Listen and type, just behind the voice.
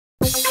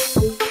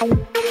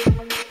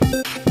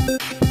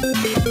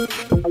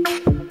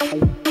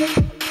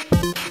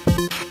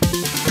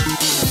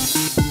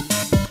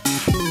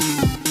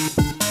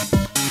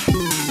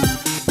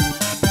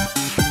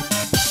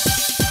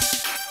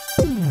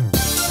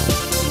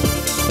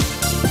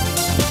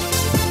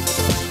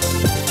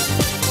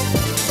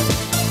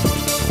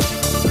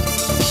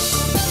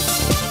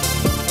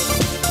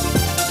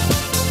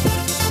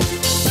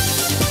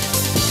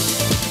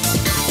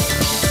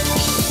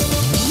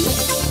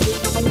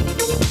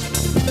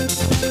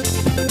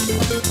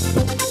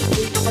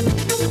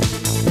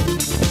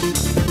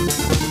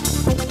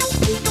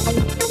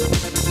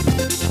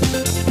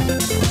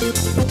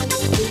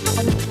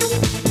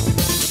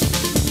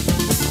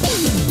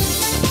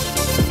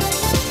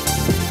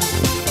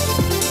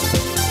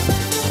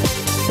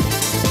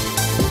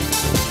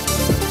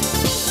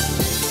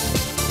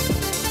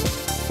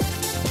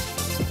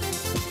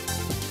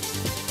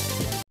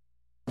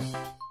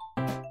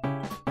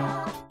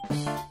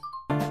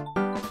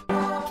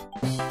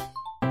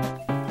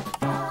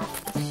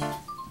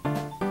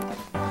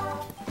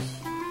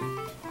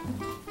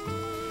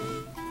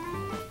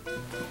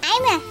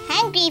I'm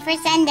hungry for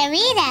some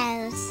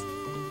Doritos.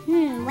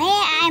 Where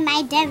are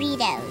my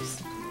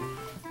Doritos?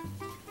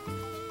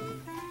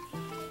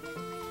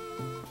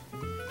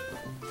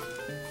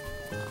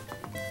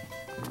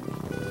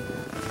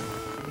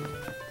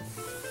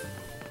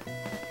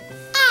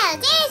 Oh,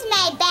 there's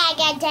my bag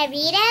of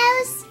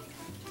Doritos.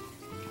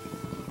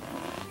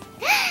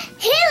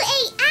 Who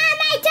ate all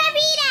my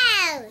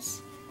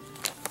Doritos?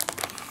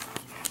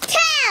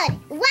 Toad!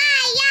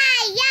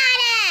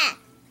 Yada!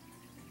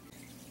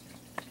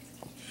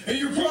 And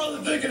you're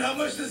probably thinking, how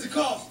much does it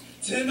cost?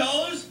 $10?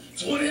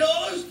 $20?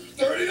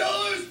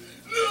 $30?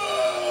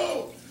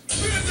 No!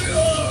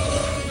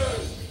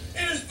 $50!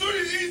 And it's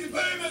 3 easy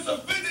payments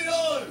of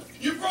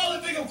 $50. You probably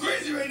think I'm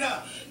crazy right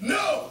now.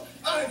 No!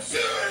 I'm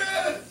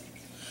serious!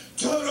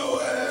 Turn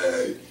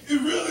away!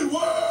 It really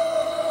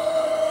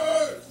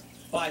works!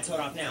 Buy Toad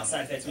off now.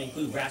 Side effects may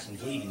include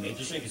rations, bleeding,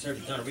 major shrinkage,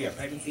 herpes, gonorrhea,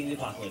 pregnancy, and the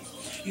apocalypse.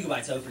 You can buy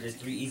Toad for just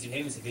 3 easy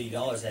payments of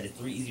 $50. That is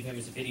 3 easy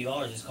payments of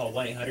 $50. Just call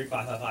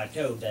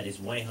 1-800-555-TOAD. That is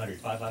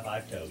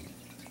 1-800-555-TOAD.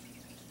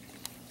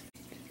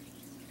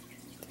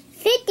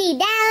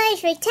 $50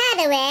 for Toad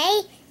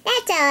away?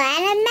 That's a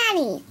lot of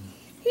money.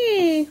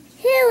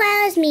 Who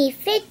owes me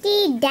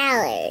 $50?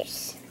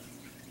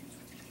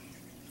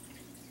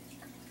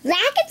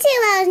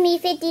 Lakitu owes me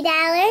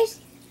 $50.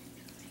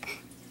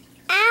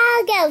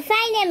 I'll go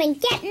find him and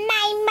get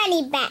my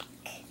money back.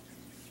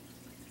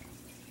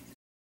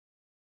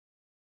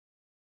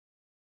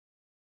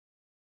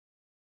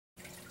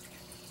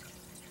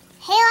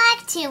 Hey,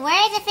 Lakitu,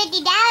 where's the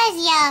 $50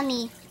 you owe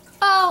me?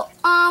 Oh,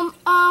 I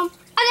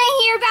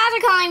didn't hear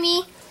Bowser calling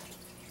me.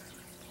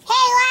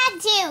 Hey,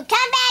 Lakitu,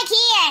 come back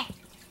here.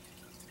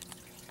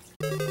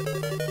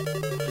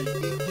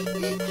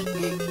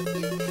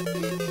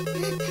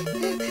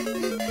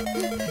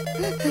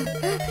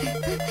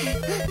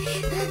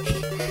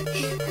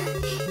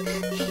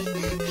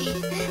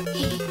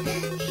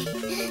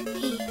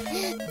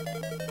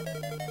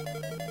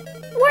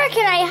 Where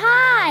can I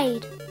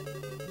hide?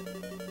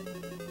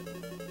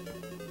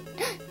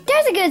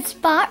 There's a good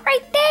spot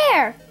right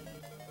there.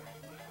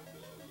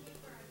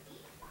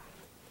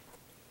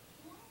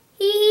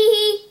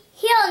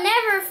 He'll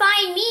never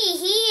find me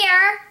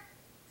here.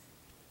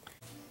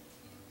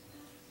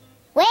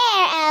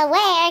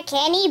 Where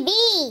can he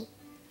be?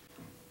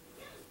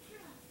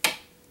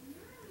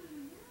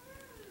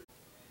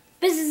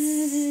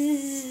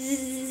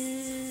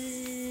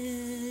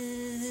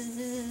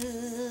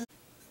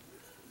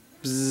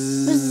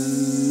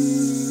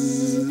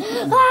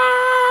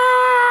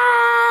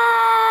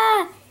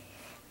 Ah!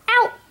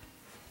 Ow!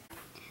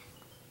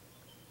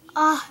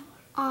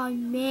 Oh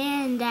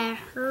man, that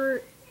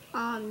hurt.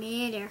 Oh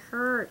man, it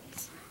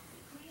hurts.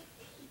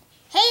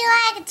 Hey,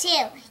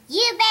 Lakitu,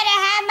 you better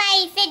have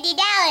my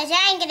 $50 or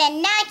I'm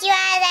gonna knock you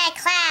out of that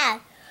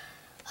cloud.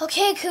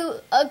 Okay,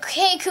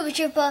 Koopa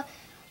Troopa,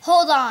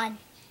 hold on.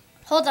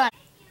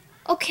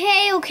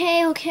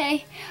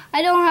 Okay.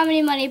 I don't have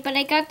any money, but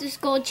I got this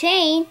gold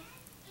chain.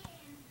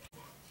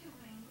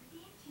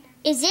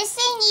 Is this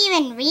thing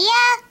even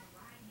real?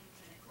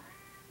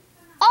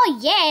 Oh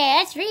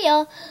yeah, it's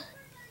real.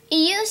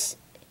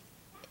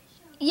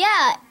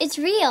 Yeah, it's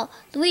real.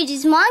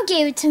 Luigi's mom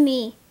gave it to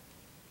me.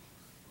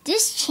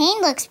 This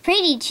chain looks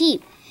pretty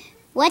cheap.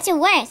 What's it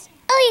worth?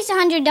 At least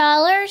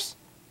 $100.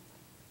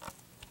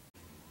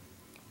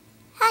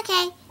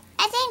 Okay,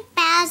 I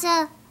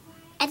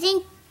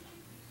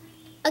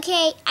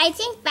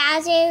think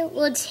Bowser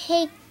will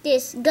take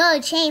this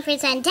gold chain for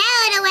some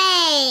Toad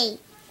away.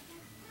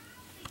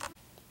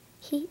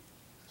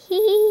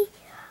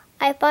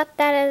 I bought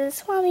that at the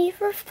Swami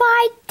for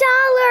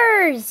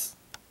 $5.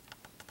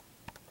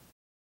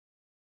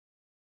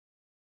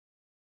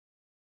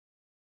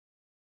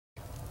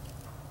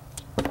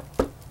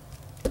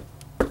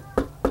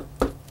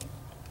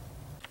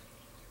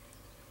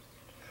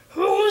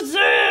 Who's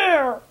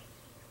there?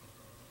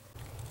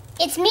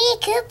 It's me,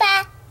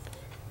 Koopa.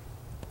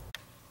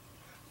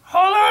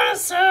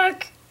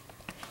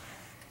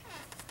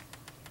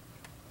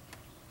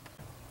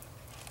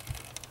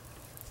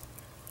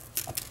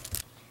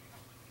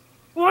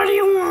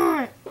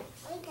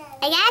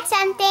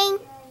 something?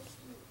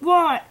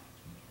 What?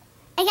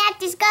 I got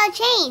this gold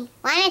chain.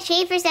 Want to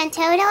trade for some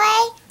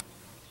Toadaway?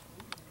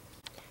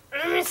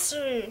 Let me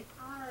see.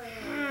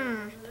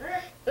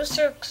 This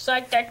looks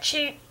like that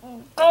cheap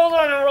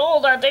golden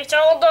roll that they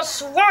sell at the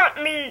swap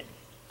meet.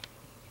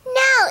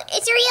 No,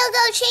 it's a real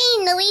gold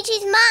chain.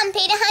 Luigi's mom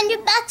paid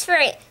 $100 for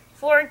it.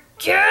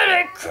 Forget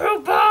it,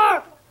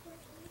 Koopa!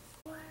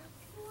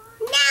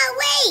 No,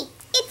 wait!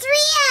 It's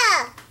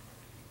real!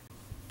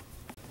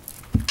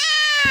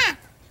 Ah!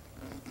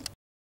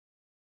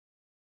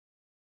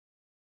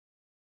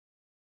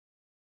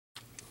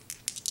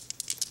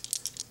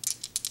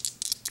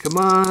 Come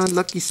on,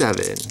 Lucky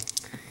 7.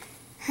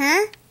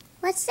 Huh?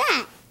 What's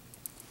that?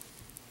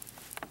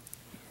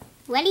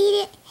 What are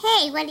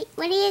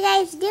you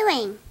guys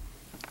doing?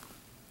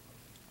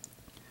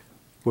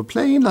 We're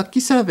playing Lucky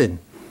 7.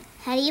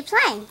 How do you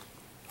play?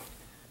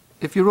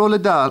 If you roll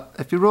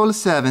a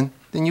 7,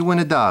 then you win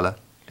 $1.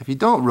 If you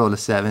don't roll a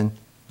 7,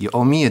 you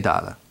owe me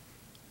 $1.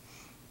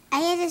 I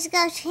have this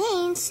gold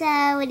chain,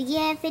 so would you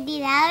give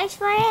 $50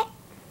 for it?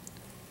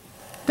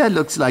 That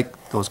looks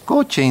like those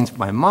gold chains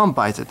my mom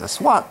buys at the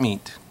swap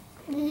meet.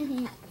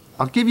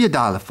 I'll give you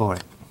 $1 for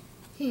it.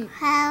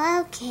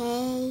 Oh,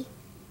 okay.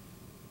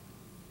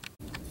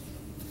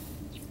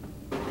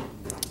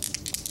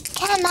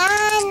 Come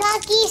on,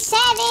 Lucky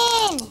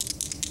 7!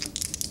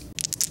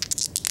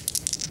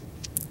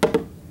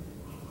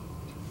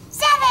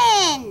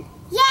 7!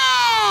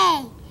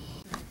 Yay!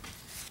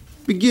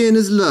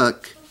 Beginner's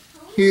luck.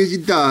 Here's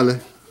your $1.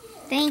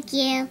 Thank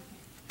you.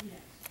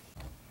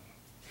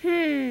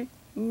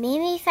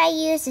 Maybe if I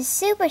use a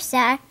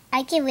superstar,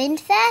 I can win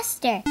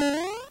faster.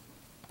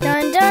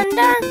 Dun dun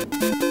dun!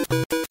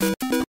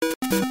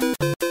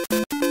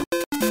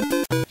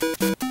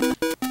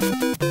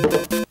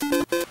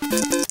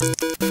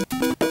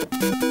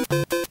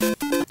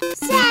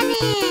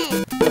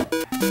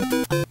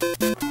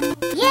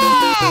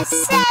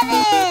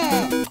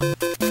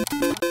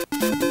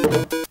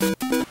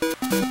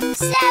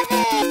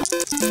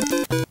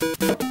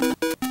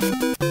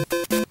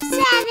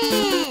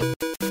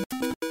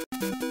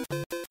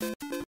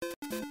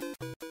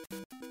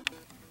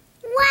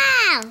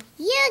 Wow!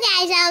 You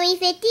guys owe me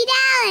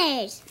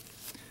 $50.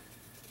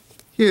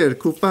 Here,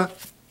 Koopa.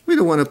 We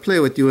don't want to play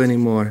with you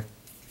anymore.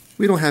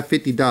 We don't have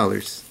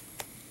 $50.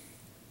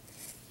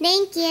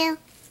 Thank you.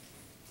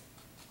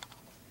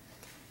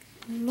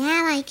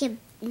 Now I can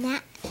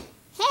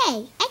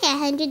Hey, I got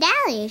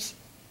 $100.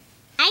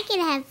 I can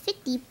have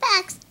 $50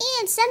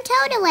 and some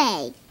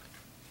Toadaway.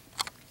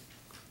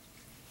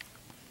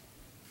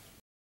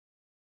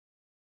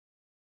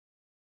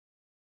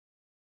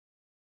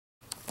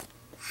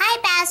 Hi,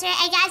 Bowser.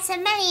 I got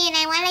some money and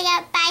I want to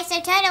go buy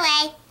some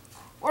Toadaway.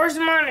 Where's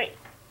the money?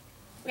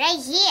 Right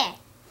here.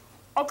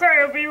 Okay,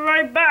 I'll be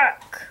right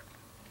back.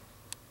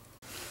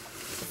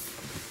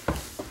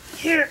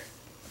 Here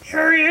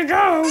you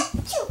go.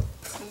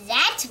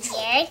 That's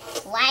weird.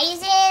 Why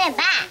is it in a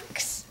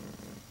box?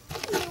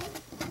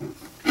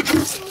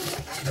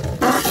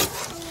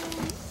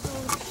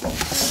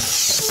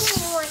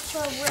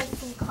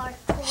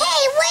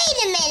 Hey, wait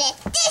a minute.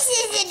 This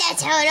isn't a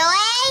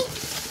Toadaway.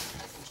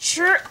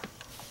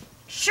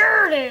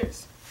 Sure it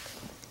is.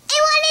 I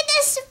wanted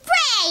the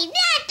spray,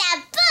 not the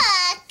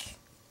book.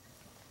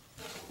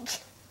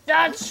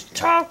 That's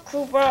tough,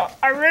 Koopa.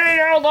 I ran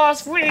out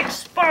last week.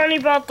 Spiny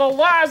about the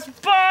last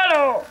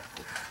bottle.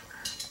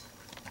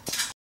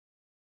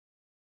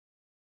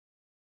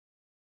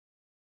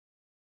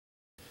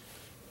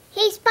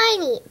 Hey,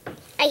 Spiny.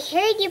 I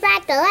heard you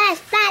bought the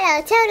last bottle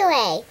of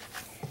Toadaway.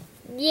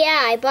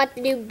 Yeah, I bought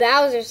the new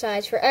Bowser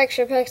size for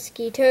extra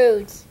pesky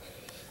toads.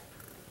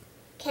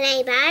 Can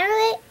I bottle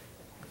it?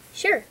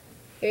 Sure.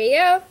 Here you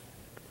go.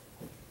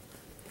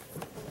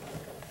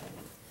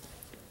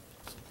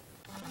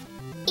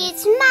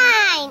 It's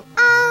mine!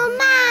 All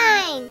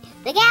mine!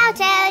 Look out,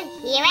 Toad!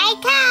 Here I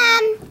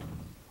come!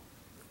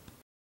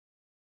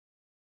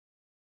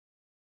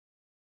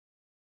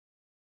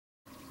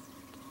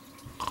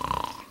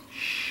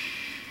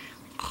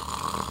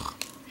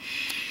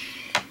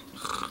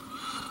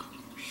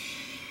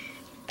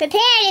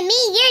 Prepare to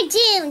meet your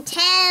doom,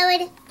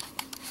 Toad!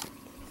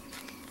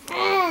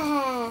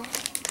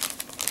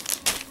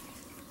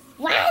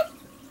 What?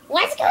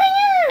 What's going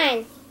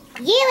on?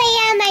 You ate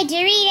all my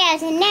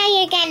Doritos and now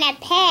you're gonna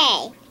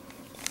pay.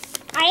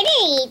 I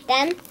didn't eat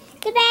them.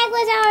 The bag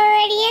was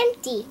already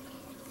empty.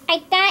 I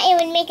thought it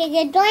would make a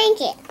good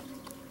blanket.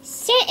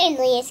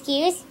 Certainly,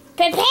 excuse.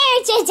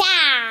 Prepare to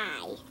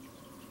die!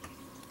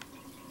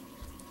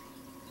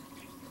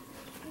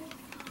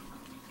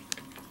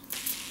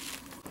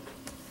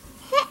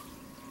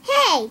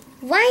 Hey,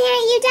 why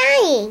aren't you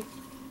dying?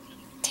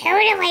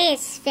 Toadaway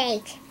is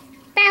fake.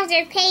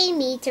 Bowser paid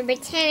me to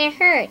pretend it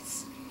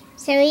hurts,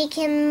 so he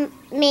can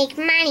make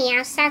money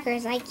out of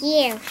suckers like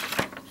you.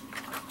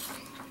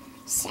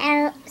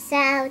 So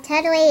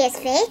Toadaway is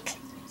fake?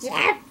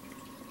 Yep.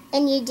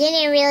 And you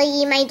didn't really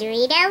eat my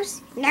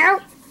Doritos? No.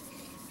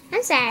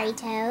 I'm sorry,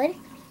 Toad.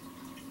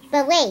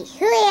 But wait,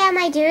 who ate all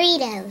my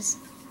Doritos?